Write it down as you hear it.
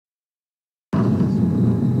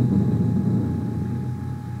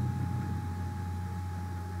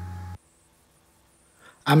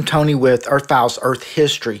I'm Tony with Earth Files Earth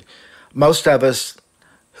History. Most of us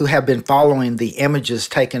who have been following the images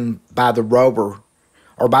taken by the rover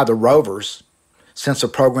or by the rovers since the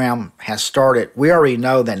program has started, we already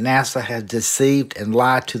know that NASA has deceived and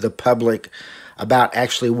lied to the public about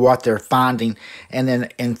actually what they're finding, and then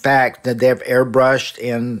in fact that they've airbrushed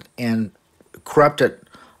and corrupted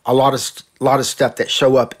a lot of stuff that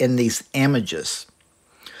show up in these images.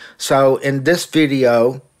 So in this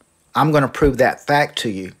video, I'm going to prove that fact to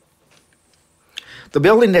you. The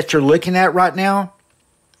building that you're looking at right now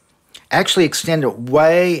actually extended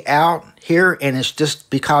way out here, and it's just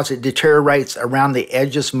because it deteriorates around the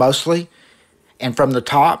edges mostly, and from the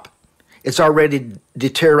top, it's already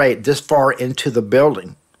deteriorated this far into the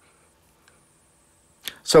building.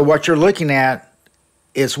 So what you're looking at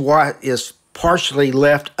is what is partially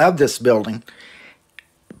left of this building.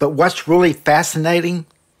 But what's really fascinating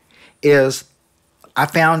is I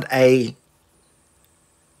found a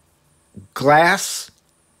glass,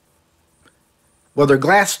 well, they're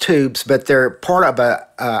glass tubes, but they're part of a,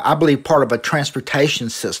 I believe, part of a transportation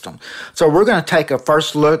system. So we're going to take a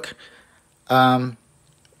first look of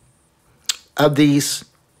these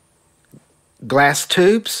glass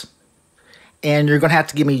tubes, and you're going to have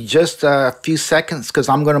to give me just a few seconds because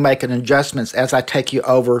I'm going to make an adjustments as I take you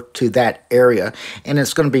over to that area, and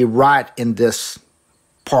it's going to be right in this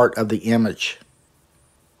part of the image.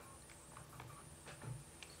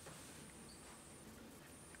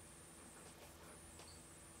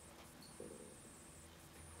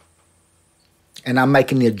 And I'm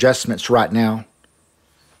making the adjustments right now.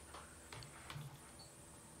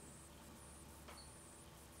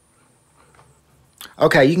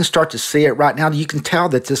 Okay, you can start to see it right now. You can tell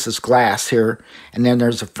that this is glass here, and then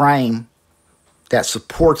there's a frame that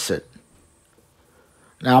supports it.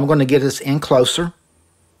 Now I'm going to get this in closer,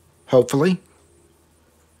 hopefully.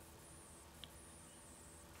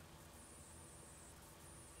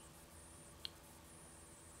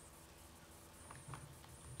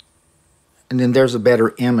 And then there's a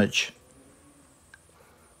better image.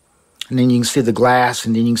 And then you can see the glass,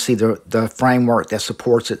 and then you can see the framework that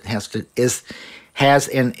supports it has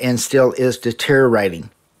and still is deteriorating.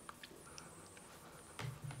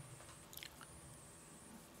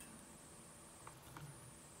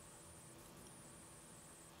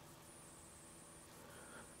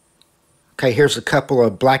 Okay, here's a couple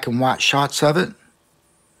of black and white shots of it.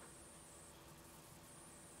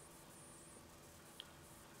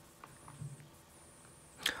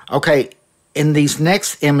 Okay, in these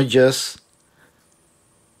next images,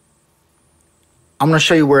 I'm going to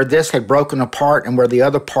show you where this had broken apart and where the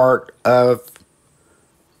other part of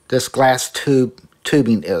this glass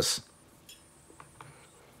tubing is.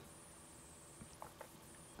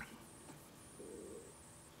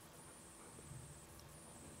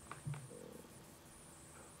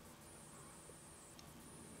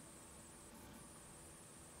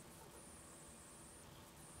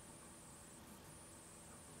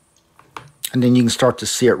 And then you can start to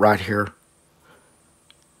see it right here.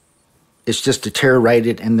 It's just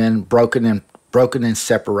deteriorated and then broken and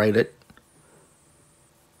separated.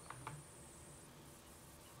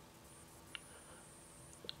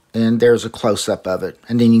 And there's a close-up of it.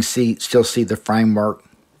 And then you can still see the framework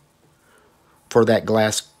for that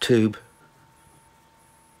glass tube.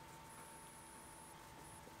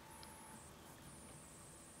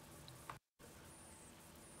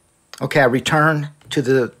 Okay, I return to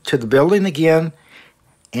the building again,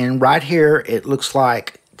 and right here it looks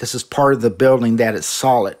like this is part of the building that is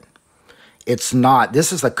solid. It's not.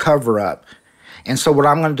 This is a cover-up. And so what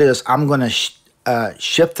I'm going to do is I'm going to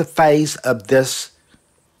shift the phase of this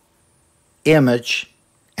image,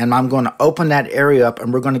 and I'm going to open that area up,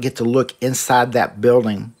 and we're going to get to look inside that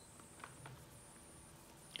building.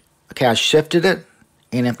 Okay, I shifted it,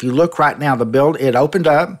 and if you look right now, it opened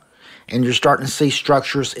up, and you're starting to see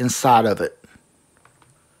structures inside of it.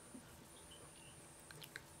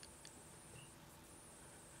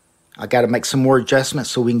 I got to make some more adjustments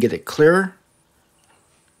so we can get it clearer.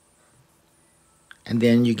 And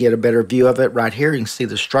then you get a better view of it right here. You can see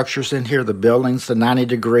the structures in here, the buildings, the 90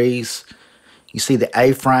 degrees. You see the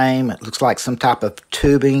A-frame. It looks like some type of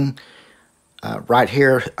tubing right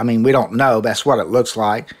here. I mean, we don't know. That's what it looks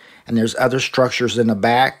like. And there's other structures in the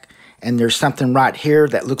back. And there's something right here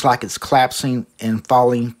that looks like it's collapsing and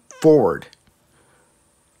falling forward.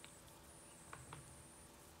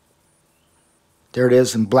 There it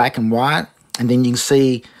is in black and white. And then you can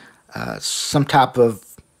see some type of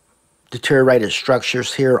deteriorated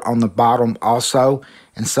structures here on the bottom also,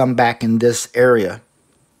 and some back in this area.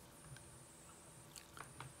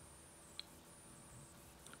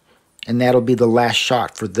 And that'll be the last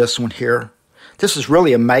shot for this one here. This is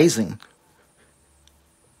really amazing.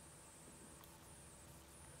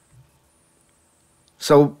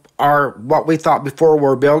 So what we thought before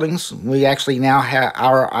were buildings, we actually now have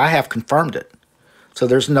I have confirmed it. So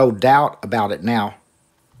there's no doubt about it now.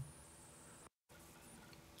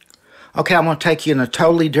 Okay, I'm going to take you in a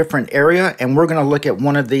totally different area, and we're going to look at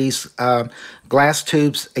one of these glass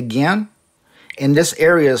tubes again. And this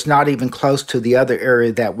area is not even close to the other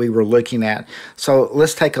area that we were looking at. So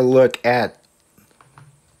let's take a look at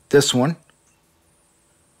this one.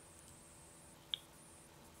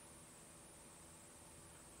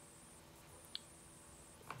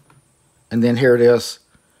 And then here it is.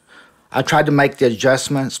 I tried to make the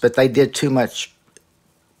adjustments, but they did too much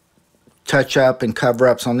touch up and cover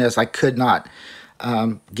ups on this. I could not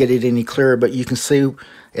get it any clearer, but you can see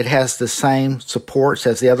it has the same supports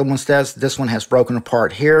as the other ones does. This one has broken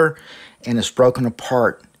apart here, and it's broken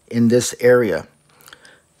apart in this area.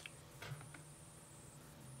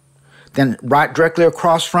 Then right directly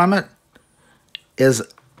across from it is,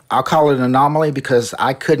 I'll call it an anomaly because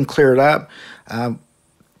I couldn't clear it up.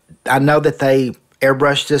 I know that they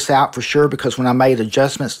airbrushed this out for sure, because when I made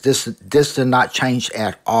adjustments, this did not change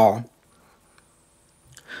at all.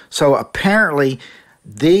 So apparently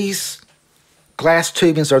these glass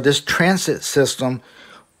tubings, or this transit system,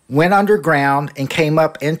 went underground and came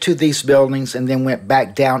up into these buildings and then went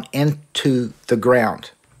back down into the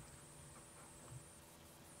ground.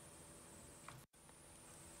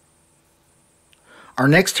 Our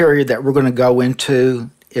next area that we're going to go into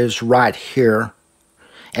is right here.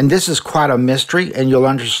 And this is quite a mystery, and you'll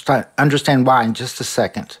understand why in just a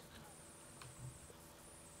second.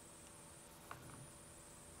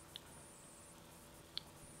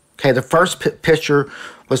 Okay, the first picture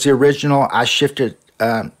was the original. I shifted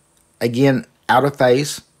again out of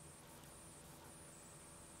phase.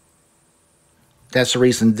 That's the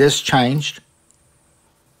reason this changed.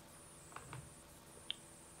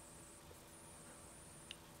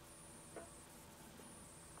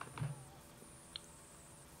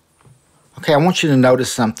 Okay, I want you to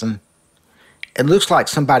notice something. It looks like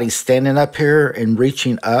somebody's standing up here and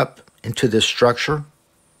reaching up into this structure.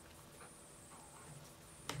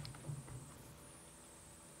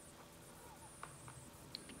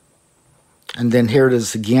 And then here it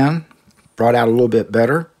is again, brought out a little bit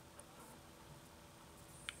better.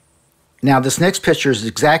 Now this next picture is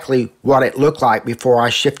exactly what it looked like before I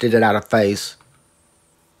shifted it out of phase.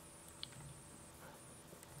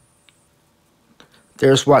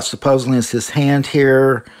 There's what supposedly is his hand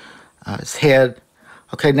here, his head.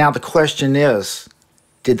 Okay, now the question is,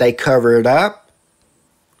 did they cover it up?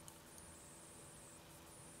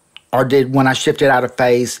 Or did, when I shifted out of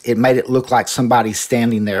phase, it made it look like somebody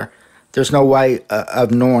standing there? There's no way of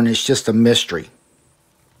knowing. It's just a mystery.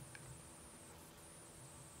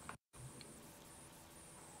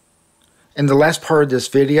 In the last part of this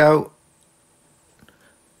video,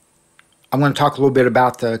 I'm going to talk a little bit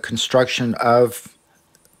about the construction of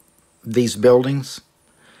these buildings.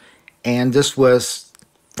 And this was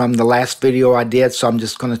from the last video I did, so I'm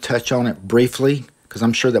just going to touch on it briefly because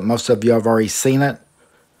I'm sure that most of you have already seen it.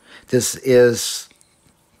 This is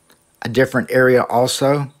a different area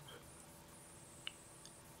also.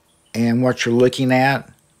 And what you're looking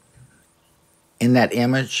at in that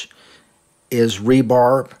image is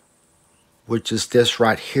rebar, which is this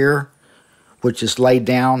right here, which is laid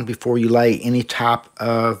down before you lay any type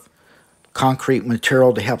of concrete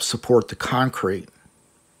material to help support the concrete.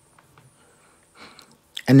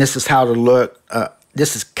 And this is how to look.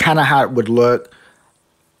 This is kind of how it would look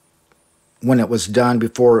when it was done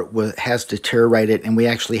before it has deteriorated, and we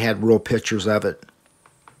actually had real pictures of it.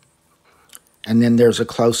 And then there's a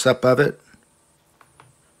close-up of it.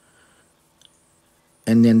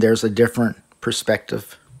 And then there's a different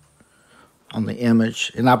perspective on the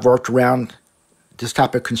image. And I've worked around this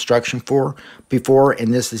type of construction before,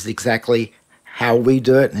 and this is exactly how we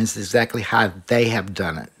do it, and this is exactly how they have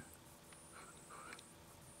done it.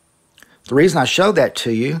 The reason I show that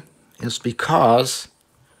to you is because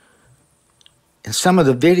in some of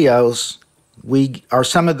the videos,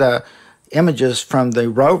 some of the images from the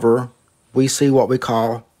rover, we see what we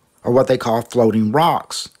call, or what they call, floating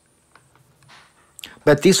rocks.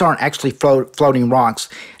 But these aren't actually floating rocks.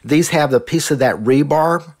 These have the piece of that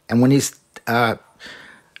rebar, and when these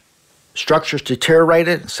structures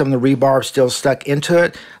deteriorated, some of the rebar is still stuck into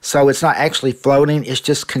it, so it's not actually floating, it's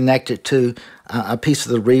just connected to a piece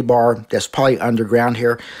of the rebar that's probably underground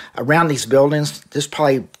here. Around these buildings, there's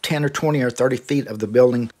probably 10 or 20 or 30 feet of the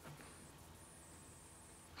building.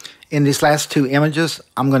 In these last two images,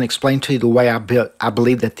 I'm going to explain to you the way I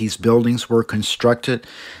believe that these buildings were constructed.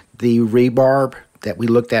 The rebar that we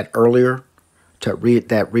looked at earlier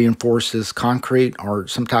that reinforces concrete or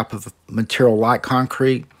some type of material like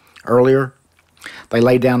concrete earlier. They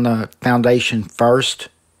lay down the foundation first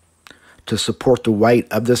to support the weight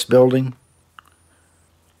of this building.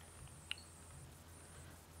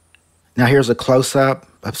 Now here's a close-up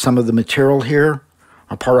of some of the material here,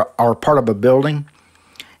 are part of a building.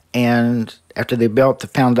 And after they built the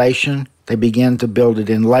foundation, they began to build it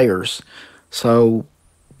in layers. So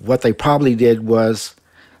what they probably did was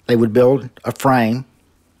they would build a frame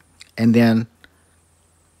and then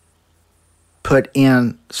put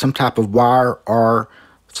in some type of wire or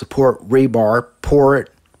support rebar, pour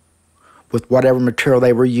it with whatever material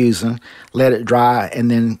they were using, let it dry,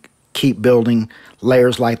 and then keep building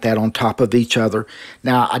layers like that on top of each other.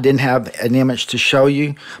 Now, I didn't have an image to show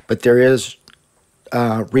you, but there is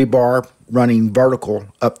rebar running vertical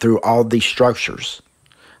up through all these structures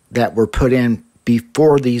that were put in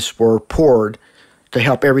before these were poured to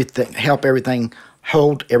help everything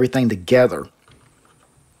hold everything together.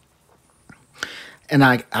 And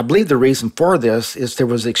I believe the reason for this is there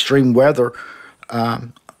was extreme weather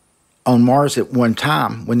on Mars at one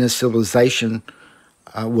time when this civilization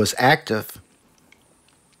was active.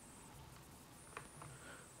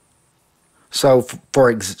 So, for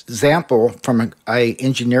example, from a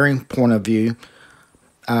engineering point of view,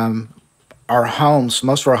 most of our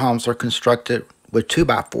homes are constructed with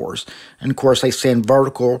 2x4s. And of course, they stand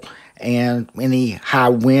vertical, and any high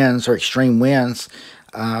winds or extreme winds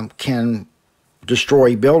can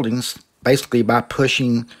destroy buildings basically by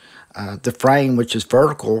pushing the frame, which is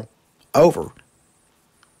vertical, over.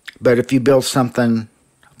 But if you build something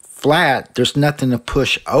flat, there's nothing to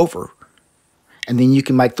push over. And then you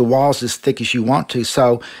can make the walls as thick as you want to.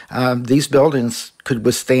 So these buildings could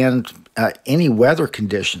withstand any weather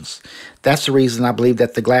conditions. That's the reason I believe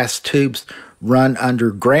that the glass tubes run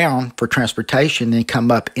underground for transportation and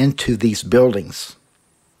come up into these buildings.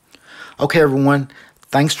 Okay, everyone,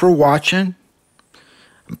 thanks for watching.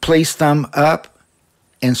 Please thumb up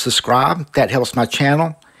and subscribe. That helps my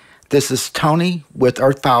channel. This is Tony with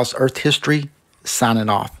Earth Files Earth History, signing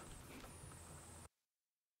off.